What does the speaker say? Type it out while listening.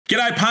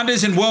G'day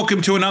punters and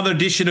welcome to another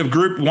edition of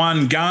Group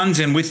 1 Guns,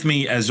 and with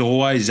me as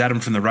always Adam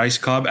from the Race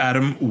Club.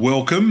 Adam,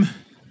 welcome.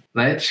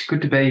 Fletch,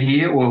 good to be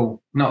here.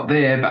 Well, not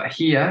there, but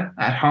here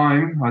at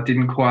home. I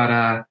didn't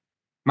quite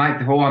make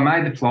the I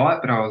made the flight,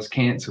 but I was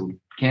cancelled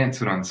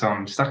on, so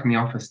I'm stuck in the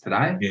office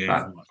today.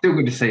 Yeah. But still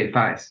good to see your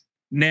face.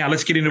 Now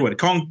let's get into it.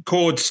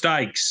 Concorde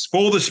Stakes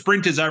for the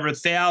sprinters over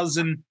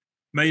 1,000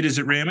 metres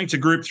at Randwick. It's a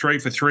Group 3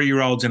 for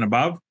 3-year-olds and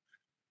above.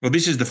 Well,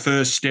 this is the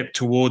first step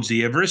towards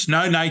the Everest.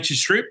 No nature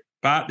strip,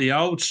 but the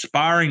old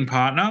sparring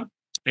partner,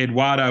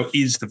 Eduardo,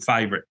 is the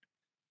favourite.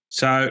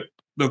 So,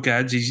 look,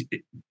 Ads,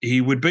 he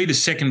would be the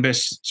second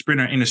best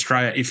sprinter in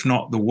Australia, if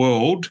not the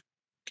world.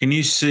 Can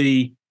you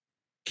see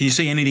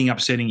anything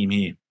upsetting him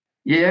here?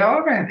 Yeah, I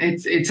reckon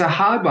it's a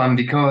hard one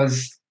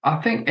because I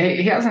think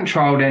he hasn't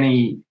trialled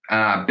any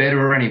better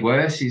or any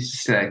worse. He's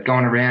just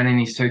gone around in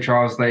his two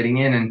trials leading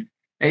in, and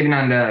even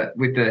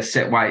with the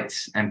set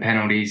weights and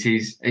penalties,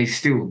 he's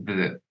still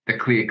the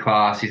clear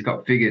class. He's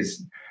got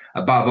figures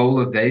above all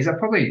of these. I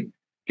probably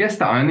guess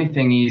the only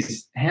thing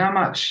is how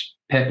much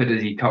pepper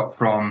does he cop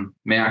from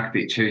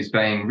Malkovich, who's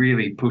been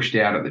really pushed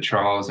out at the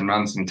trials and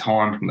run some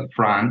time from the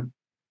front.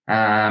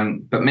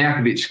 But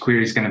Malkovich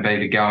clearly is going to be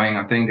the going.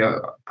 I think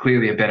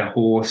clearly a better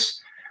horse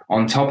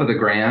on top of the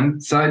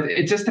ground. So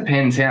it just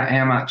depends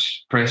how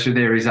much pressure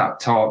there is up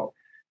top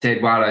to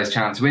Eduardo's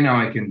chance. We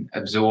know he can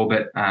absorb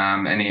it,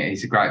 and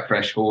he's a great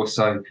fresh horse.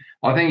 So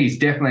I think he's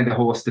definitely the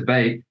horse to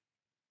beat.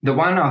 The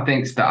one I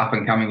think is the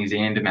up-and-coming is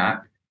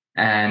Andermatt.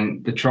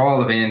 And the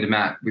trial of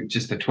Andermatt with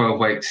just the 12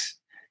 weeks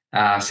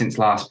since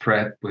last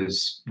prep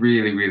was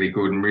really, really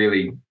good and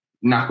really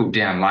knuckled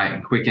down late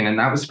and quick. And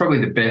that was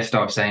probably the best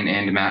I've seen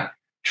Andermatt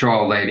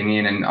trial leading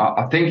in. And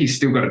I think he's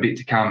still got a bit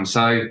to come.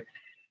 So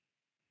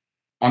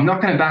I'm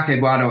not going to back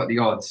Eduardo at the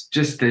odds.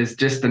 There's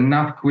just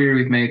enough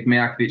query with me with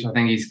Malkovich. I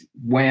think he's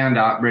wound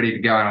up, ready to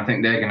go, and I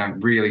think they're going to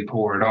really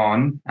pour it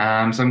on.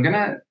 So I'm going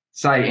to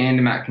say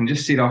Andermatt can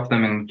just sit off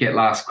them and get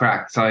last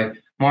crack. So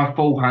my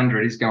full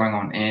 100 is going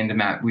on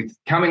Andermatt, with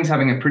Cummings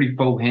having a pretty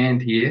full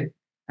hand here.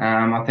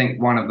 I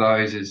think one of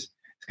those is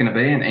going to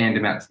be, and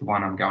Andermatt's the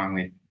one I'm going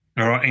with.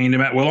 All right,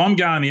 Andermatt. Well, I'm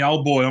going the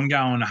old boy. I'm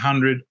going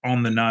 100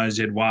 on the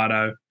nose,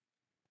 Eduardo.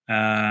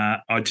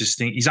 I just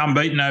think he's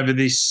unbeaten over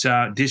this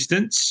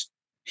distance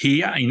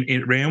here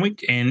at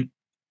Randwick, and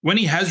when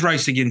he has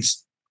raced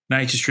against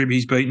Nature Strip,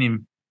 he's beaten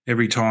him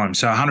every time.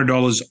 So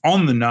 $100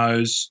 on the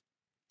nose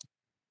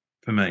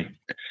for me.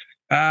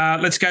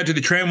 Let's go to the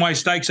Tramway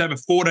Stakes over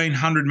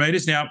 1,400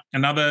 metres. Now,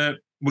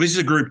 this is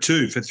a Group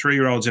 2 for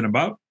 3-year-olds and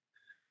above.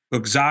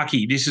 Look,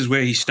 Zaki, this is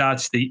where he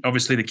starts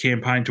obviously the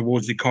campaign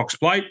towards the Cox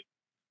Plate.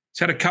 He's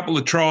had a couple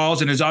of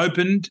trials and has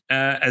opened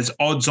as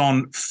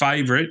odds-on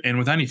favourite, and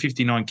with only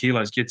 59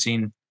 kilos, gets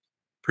in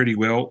pretty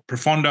well.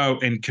 Profondo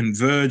and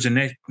Converge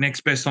are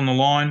next best on the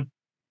line.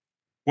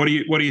 What do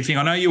you think?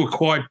 I know you were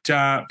quite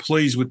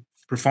pleased with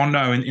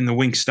Profondo in the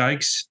Wink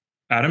Stakes.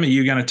 Adam, are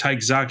you going to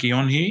take Zaki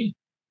on here?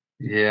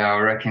 Yeah, I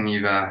reckon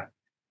you've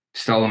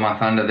stolen my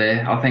thunder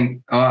there. I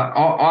think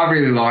I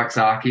really like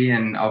Zaki,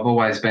 and I've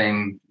always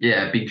been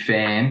a big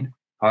fan.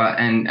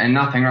 And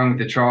nothing wrong with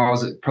the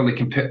trials. It's probably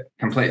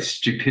complete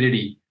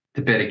stupidity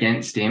to bet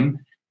against him.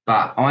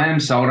 But I am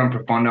sold on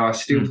Profondo. I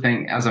still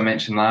think, as I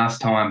mentioned last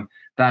time,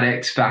 that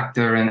X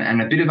factor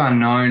and a bit of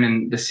unknown,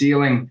 and the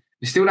ceiling,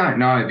 we still don't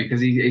know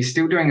because he's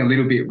still doing a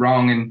little bit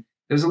wrong. And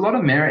there's a lot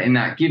of merit in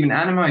that. Given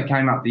Animo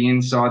came up the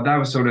inside, they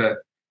were sort of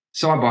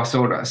side by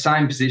side,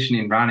 same position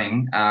in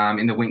running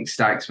in the Wink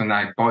Stakes when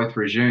they both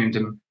resumed.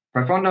 And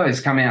Profondo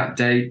has come out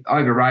deep,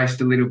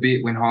 over-raced a little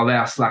bit when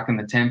Hilau slackened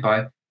the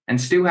tempo,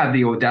 and still had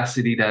the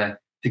audacity to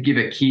give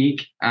a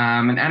kick.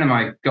 And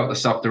Animo got the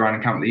softer run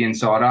and come to the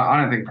inside.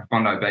 I don't think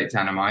Profondo beats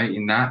Animo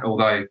in that,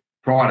 although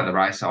prior to the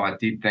race I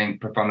did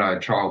think Profondo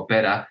had trialled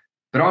better.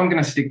 But I'm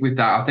going to stick with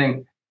that. I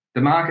think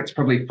the market's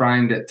probably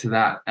framed it to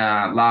that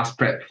last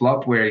prep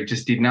flop where he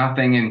just did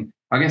nothing, and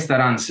I guess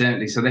that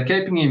uncertainty. So they're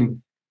keeping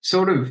him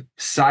sort of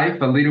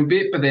safe a little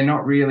bit, but they're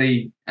not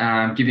really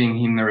giving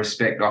him the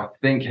respect I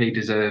think he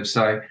deserves.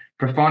 So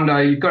Profondo,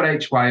 you've got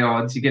each way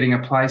odds. You're getting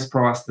a place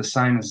price the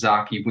same as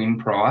Zaki win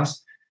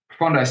price.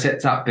 Profondo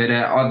sets up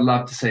better. I'd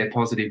love to see a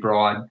positive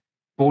ride.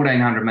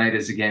 1,400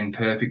 metres again,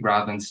 perfect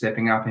rather than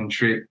stepping up in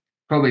trip.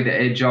 Probably the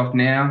edge off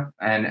now,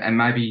 and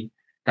maybe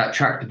that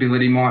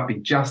tractability might be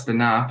just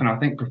enough. And I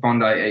think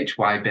Profondo each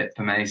way bet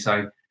for me.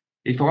 So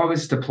if I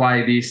was to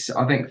play this,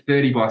 I think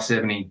 30 by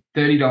 70,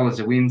 $30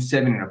 a win,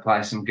 7 in a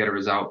place, and get a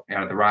result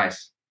out of the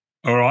race.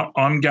 All right,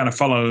 I'm going to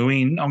follow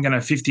in. I'm going to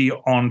 50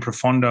 on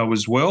Profondo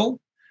as well,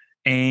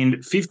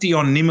 and 50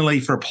 on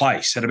Nimmerley for a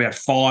place at about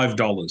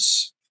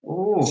 $5.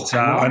 Oh, so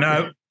I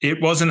know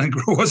it wasn't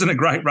a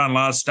great run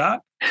last start,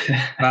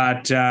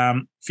 but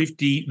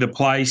 50 the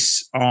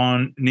place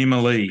on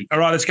Nimmerley. All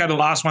right, let's go to the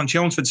last one.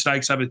 Chelmsford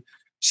Stakes over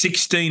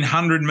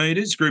 1,600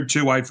 metres, Group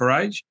 2 weight for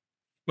age.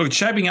 Look, it's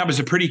shaping up as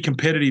a pretty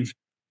competitive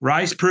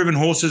race. Proven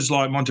horses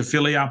like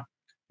Montefilia,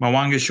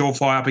 Mwanga,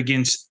 Surefire up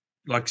against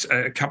like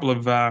a couple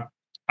of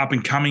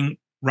up-and-coming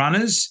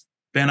runners,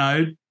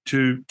 Benno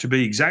to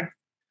be exact.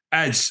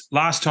 As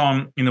last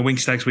time in the Wink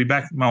Stakes, we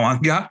backed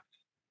Mwanga.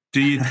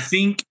 Do you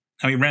think?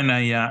 He ran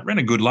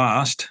a good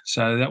last,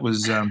 so that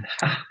was look.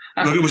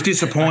 It was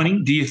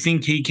disappointing. Do you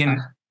think he can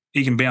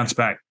bounce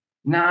back?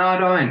 No, I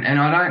don't, and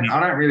I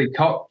don't really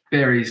cop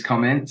Berry's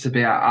comments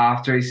about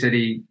after he said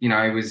he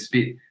was a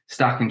bit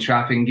stuck in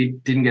traffic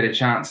and didn't get a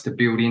chance to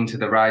build into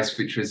the race,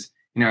 which was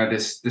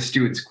the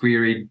stewards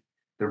queried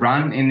the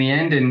run in the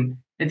end, and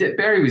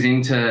Berry was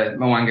into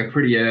Mo'unga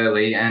pretty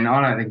early, and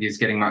I don't think he's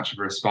getting much of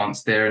a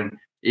response there. And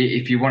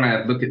if you want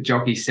to look at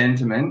jockey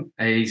sentiment,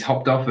 he's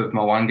hopped off of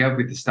Mo'unga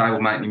with the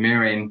stablemate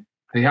Numerian,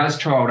 who has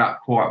trialled up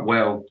quite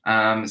well.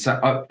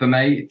 So for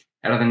me,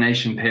 out of the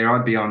nation pair,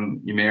 I'd be on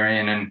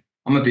Numerian, and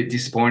I'm a bit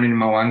disappointed in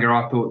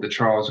Mo'unga. I thought the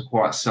trials were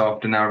quite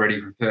soft and they were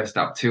ready for first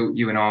up tilt.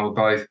 You and I were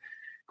both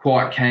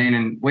quite keen,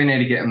 and we need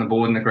to get on the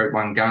board in the Group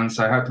 1 gun,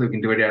 so hopefully we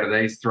can do it out of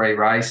these 3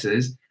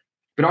 races.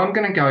 But I'm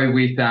going to go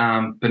with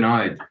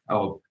Bernode.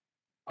 Oh,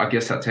 I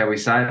guess that's how we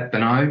say it,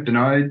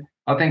 Bernode.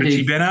 I think he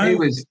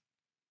was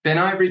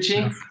Benno,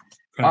 Richie.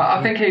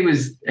 I think he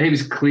was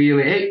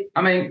clearly.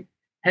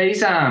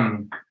 He's a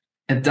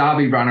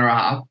Derby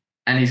runner-up,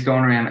 and he's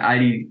gone around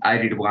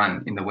 80 to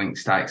 1 in the Wink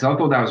Stakes. I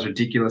thought that was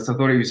ridiculous. I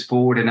thought he was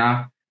forward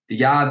enough. The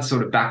yard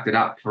sort of backed it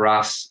up for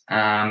us.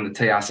 The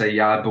TRC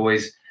yard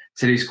boys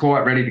said he's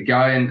quite ready to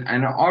go,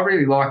 and I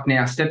really like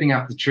now stepping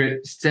up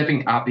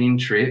in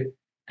trip,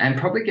 and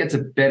probably gets a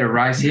better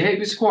race here. He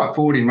was quite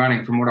forward in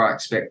running from what I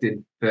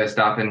expected first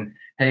up, and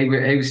he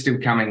was still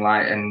coming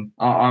late, and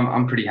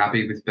I'm pretty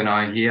happy with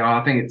Bernard here.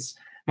 I think it's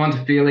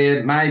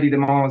Montefilia. Maybe the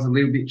mile was a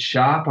little bit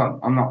sharp.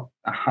 I'm not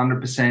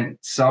 100%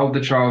 sold.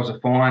 The trials are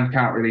fine.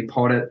 Can't really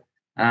pot it.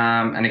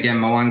 And again,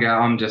 Mo'unga,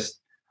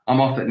 I'm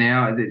off it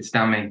now. It's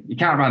done me. You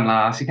can't run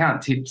last. You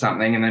can't tip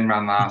something and then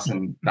run last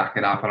and back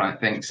it up, I don't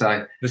think. So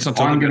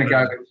I'm going to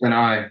go with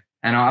Bernard.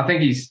 And I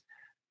think he's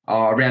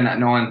around that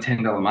 $9,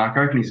 $10 mark.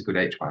 I reckon he's a good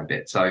each way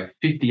bet. So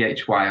 50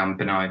 each way on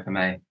Bernard for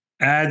me.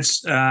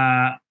 Ads,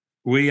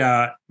 we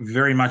are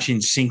very much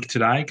in sync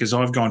today because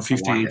I've gone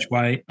 50 each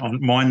way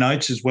on my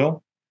notes as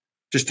well,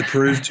 just to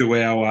prove to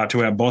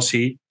our boss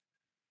here.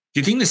 Do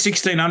you think the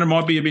 1,600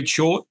 might be a bit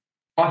short?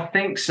 I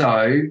think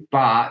so,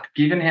 but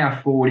given how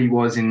forward he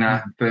was in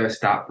that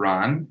first up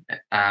run,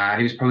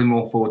 he was probably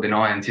more forward than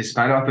I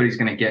anticipated. I thought he was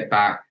going to get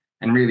back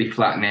and really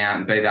flatten out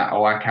and be that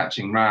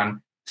eye-catching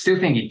run. Still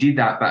think he did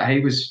that, but he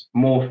was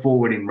more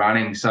forward in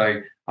running.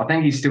 So I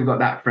think he's still got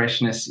that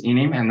freshness in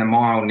him, and the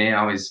mile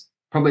now is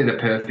probably the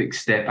perfect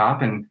step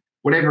up. And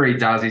whatever he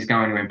does, he's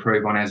going to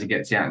improve on as he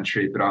gets out and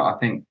trip. But I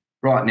think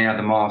right now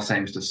the mile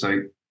seems to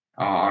suit.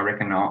 I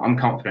reckon I'm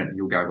confident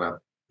he'll go well.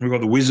 We've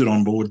got the Wizard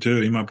on board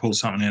too. He might pull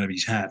something out of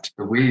his hat.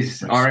 The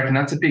Wiz. I reckon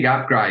that's a big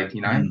upgrade,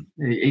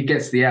 He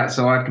gets the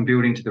outside, can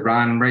build into the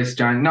run. Reece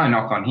Jones, no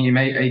knock on him.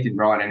 He didn't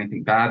ride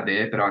anything bad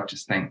there, but I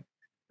just think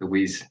the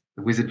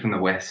Wizard from the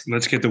West.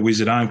 Let's get the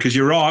Wizard home because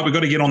you're right. We've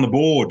got to get on the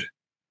board.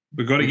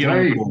 We've got to get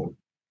on the board.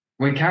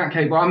 We can't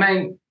keep,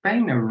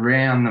 being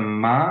around the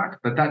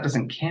mark, but that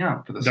doesn't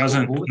count for the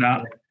scoreboard.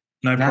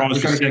 No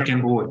prize for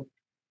second.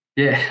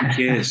 Yeah. Who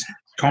cares?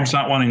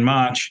 Comsat one in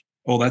March,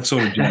 all that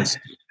sort of jazz.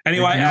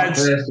 Anyway,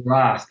 Ads,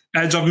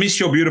 I've missed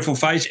your beautiful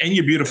face and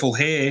your beautiful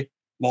hair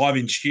live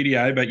in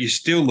studio, but you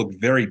still look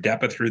very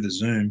dapper through the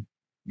Zoom.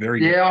 I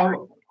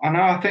know.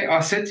 I think I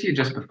said to you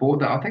just before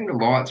that I think the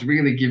light's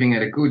really giving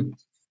it a good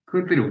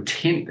little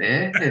tint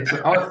there.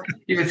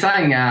 You were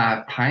saying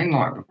Payne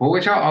light before,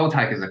 which I'll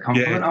take as a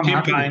compliment. I'm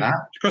happy with that.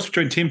 Cross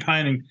between Tim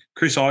Payne and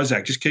Chris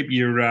Isaac. Just keep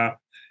your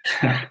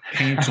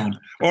pants on.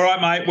 All right,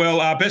 mate.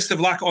 Well, best of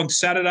luck on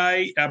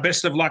Saturday.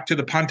 Best of luck to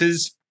the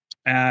punters.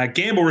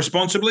 Gamble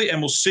responsibly,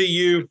 and we'll see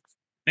you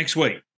next week.